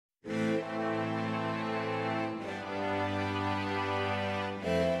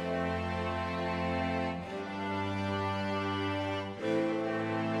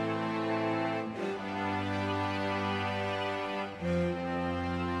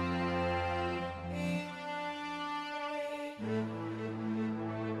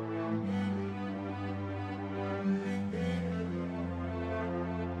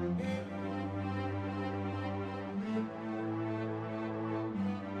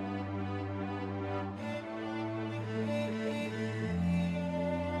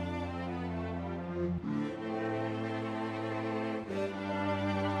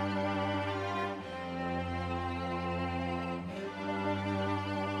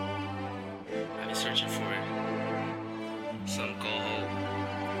searching for it. Something called hope.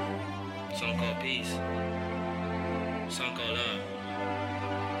 Something called peace. Something called love.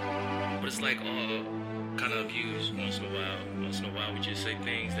 But it's like all kind of abused once in a while. Once in a while we just say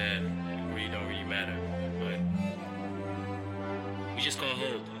things that really don't really matter. But we just call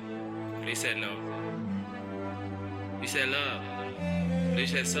hope. They said no. We said love. They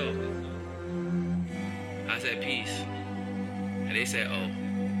said so. I said peace. And they said oh.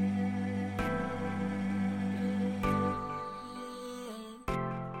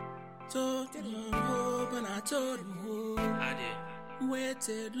 Told him hope and I told him hope. I did.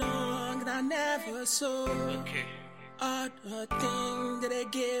 Waited long and I never saw. Okay. All the things that they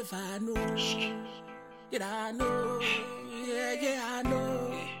give I know. Yeah, I know. Yeah, I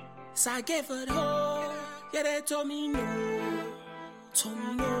know. So I gave it hope. Yeah, they told me no. Told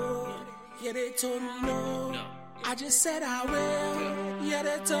me no. Yeah, they told me no. I just said I will. Yeah,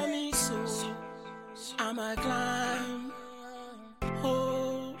 they told me so. I'ma climb.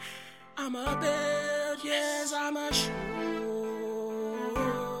 Oh, I'ma build. Yes, I'ma show.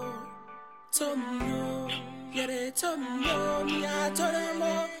 Told me no. Yeah, they told me no. Me, I told them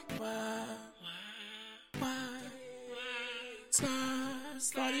no. Why?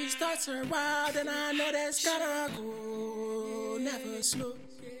 All these thoughts are wild and I know that's gotta go. Never slow,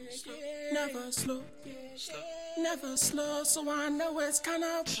 never slow, never slow. So I know it's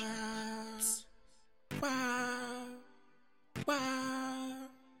kinda wild.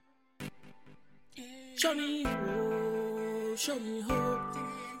 Show me hope.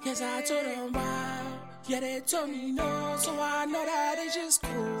 Yes, I told them why. Yeah, they told me no. So I know that it's just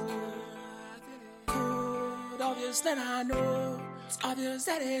cold. Obvious that I know. It's obvious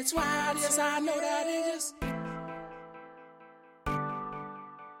that it's wild. Yes, I know that it is.